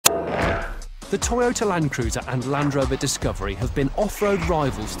The Toyota Land Cruiser and Land Rover Discovery have been off-road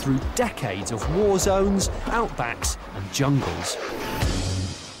rivals through decades of war zones, outbacks and jungles.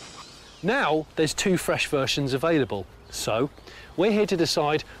 Now there's two fresh versions available, so we're here to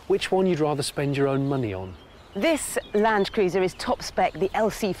decide which one you'd rather spend your own money on. This Land Cruiser is top spec, the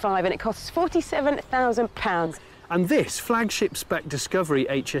LC5, and it costs £47,000. And this flagship spec Discovery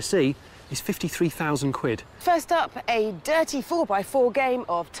HSE is 53,000 quid. First up, a dirty 4x4 game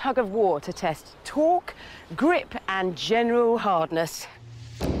of tug of war to test torque, grip and general hardness.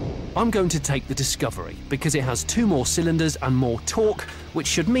 I'm going to take the Discovery because it has 2 more cylinders and more torque, which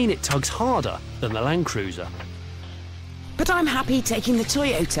should mean it tugs harder than the Land Cruiser. But I'm happy taking the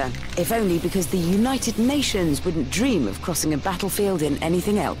Toyota, if only because the United Nations wouldn't dream of crossing a battlefield in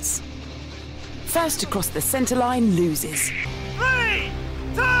anything else. First to cross the centre line loses. 3,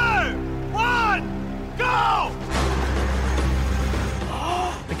 2, 1, go!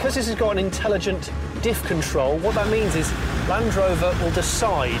 Because this has got an intelligent diff control, what that means is Land Rover will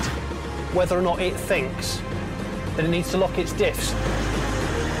decide whether or not it thinks that it needs to lock its diffs.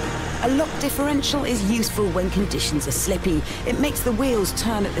 A lock differential is useful when conditions are slippy. It makes the wheels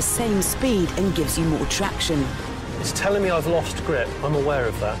turn at the same speed and gives you more traction. It's telling me I've lost grip, I'm aware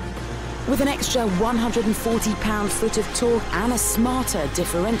of that. With an extra 140 pound-foot of torque and a smarter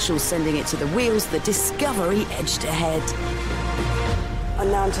differential sending it to the wheels, the Discovery edged ahead.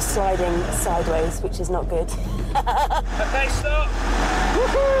 And now I'm just sliding sideways, which is not good. Okay, stop!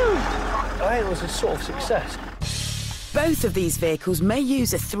 Woohoo! I think it was a sort of success. Both of these vehicles may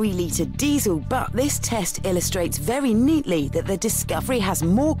use a 3-litre diesel, but this test illustrates very neatly that the Discovery has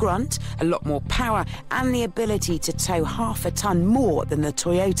more grunt, a lot more power, and the ability to tow half a tonne more than the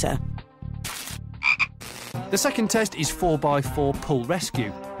Toyota. The second test is 4x4 pull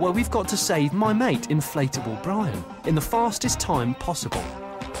rescue, where we've got to save my mate, Inflatable Brian, in the fastest time possible.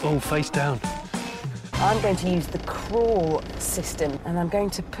 Oh, face down. I'm going to use the crawl system, and I'm going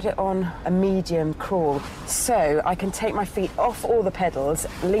to put it on a medium crawl, so I can take my feet off all the pedals,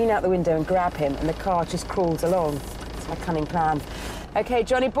 lean out the window and grab him, and the car just crawls along. It's my cunning plan. OK,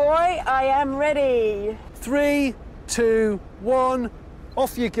 Johnny boy, I am ready. 3, 2, 1,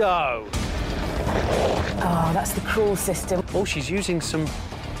 off you go. Oh, that's the crawl system. Oh, she's using some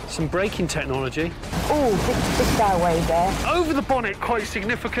braking technology. Oh, big bow wave there. Over the bonnet quite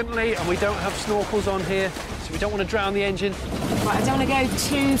significantly, and we don't have snorkels on here, so we don't want to drown the engine. Right, I don't want to go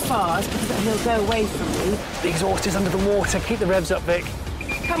too fast because he'll go away from me. The exhaust is under the water. Keep the revs up, Vic.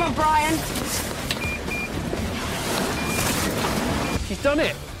 Come on, Brian. She's done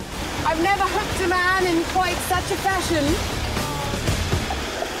it. I've never hooked a man in quite such a fashion.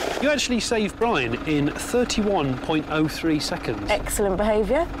 You actually saved Brian in 31.03 seconds. Excellent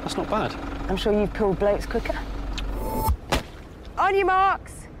behaviour. That's not bad. I'm sure you've pulled blokes quicker. On your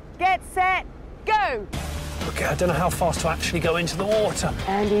marks, get set, go! OK, I don't know how fast to actually go into the water.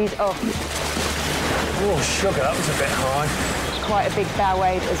 And he's off. Oh, sugar, that was a bit high. Quite a big bow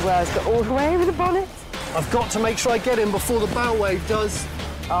wave as well. It's got all the way over the bonnet. I've got to make sure I get him before the bow wave does.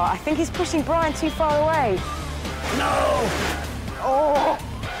 Oh, I think he's pushing Brian too far away. No! Oh!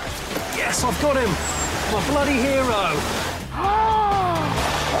 Yes, I've got him. My bloody hero.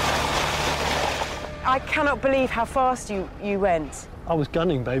 I cannot believe how fast you went. I was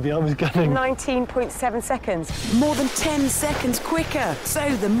gunning, baby, I was gunning. 19.7 seconds. More than 10 seconds quicker.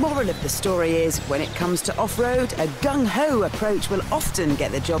 So the moral of the story is, when it comes to off-road, a gung-ho approach will often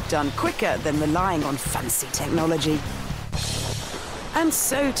get the job done quicker than relying on fancy technology. And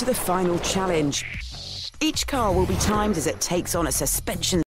so to the final challenge. Each car will be timed as it takes on a suspension